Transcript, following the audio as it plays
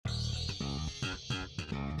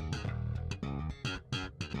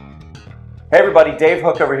Hey everybody, Dave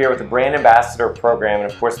Hooke over here with the Brand Ambassador Program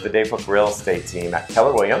and of course the Dave Hooke Real Estate Team at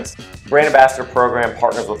Keller Williams. Brand Ambassador Program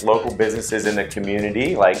partners with local businesses in the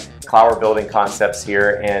community like Cloward Building Concepts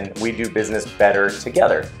here, and we do business better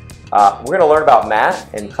together. We're going to learn about Matt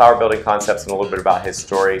and Cloward Building Concepts and a little bit about his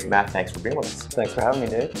story. Matt, thanks for being with us. Thanks for having me,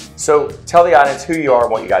 Dave. So tell the audience who you are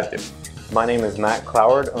and what you guys do. My name is Matt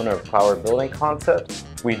Cloward, owner of Cloward Building Concepts.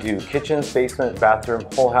 We do kitchens, basement, bathroom,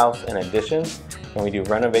 whole house, and additions. And we do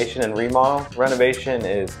renovation and remodel. Renovation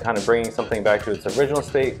is kind of bringing something back to its original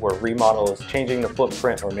state, where remodel is changing the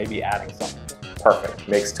footprint or maybe adding something. Perfect.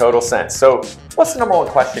 Makes total sense. So what's the number one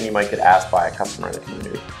question you might get asked by a customer in the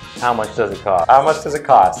community? How much does it cost? How much does it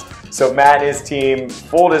cost? So Matt and his team,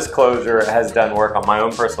 full disclosure, has done work on my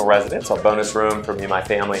own personal residence, a bonus room for me and my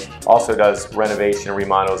family. Also does renovation and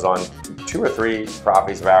remodels on 2 or 3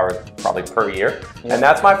 properties of ours, probably per year. Yeah. And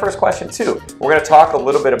that's my first question too. We're going to talk a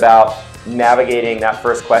little bit about navigating that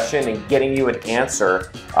first question and getting you an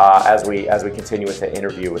answer as we continue with the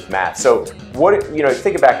interview with Matt. So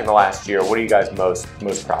thinking back in the last year, what are you guys most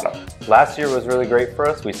proud of? Last year was really great for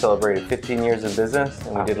us. We celebrated 15 years of business,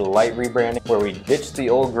 and we did a light rebranding where we ditched the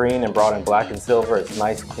old green and brought in black and silver. It's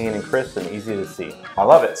nice, clean, and crisp, and easy to see. I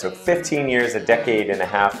love it. So 15 years, a decade and a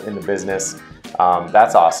half in the business.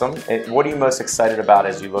 That's awesome. And what are you most excited about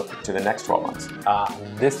as you look to the next 12 months?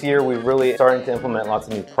 This year, we're really starting to implement lots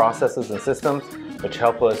of new processes and systems, which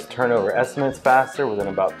help us turn over estimates faster within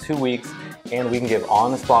about 2 weeks, and we can give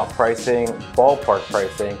on-the-spot pricing, ballpark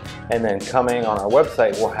pricing, and then coming on our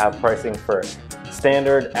website, we'll have pricing for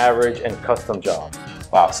standard, average, and custom jobs.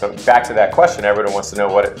 Wow, so back to that question, everyone wants to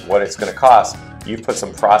know what it's going to cost. You've put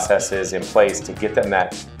some processes in place to get them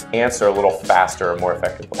that answer a little faster and more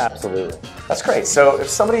effectively. Absolutely. That's great. So if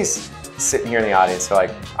somebody's sitting here in the audience, they're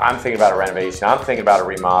like, I'm thinking about a renovation, I'm thinking about a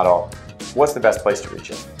remodel, what's the best place to reach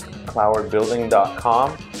you?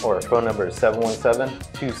 clowardbuilding.com, or our phone number is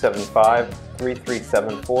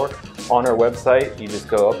 717-275-3374. On our website, you just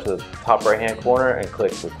go up to the top right-hand corner and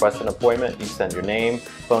click Request an Appointment. You send your name,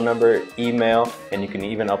 phone number, email, and you can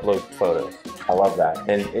even upload photos. I love that.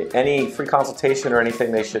 And any free consultation or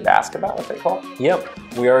anything they should ask about if they call? Yep.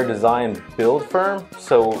 We are a design build firm,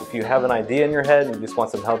 so if you have an idea in your head and you just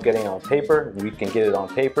want some help getting it on paper, we can get it on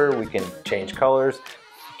paper. We can change colors,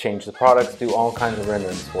 change the products, do all kinds of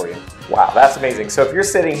renderings for you. Wow, that's amazing. So if you're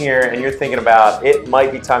sitting here and you're thinking about it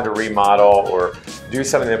might be time to remodel or do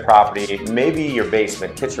something in the property, maybe your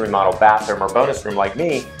basement, kitchen remodel, bathroom, or bonus room like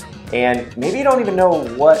me, and maybe you don't even know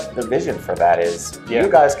what the vision for that is. Yeah.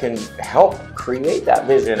 You guys can help create that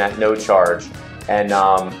vision at no charge, and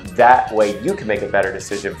that way you can make a better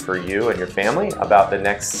decision for you and your family about the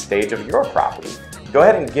next stage of your property. Go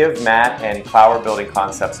ahead and give Matt and Cloward Building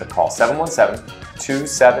Concepts a call,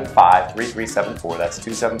 717-275-3374. That's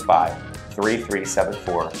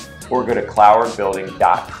 275-3374. Or go to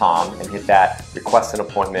clowardbuilding.com and hit that request an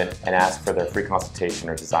appointment and ask for their free consultation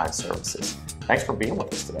or design services. Thanks for being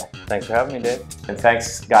with us today. Thanks for having me, Dave. And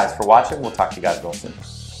thanks, guys, for watching. We'll talk to you guys real soon.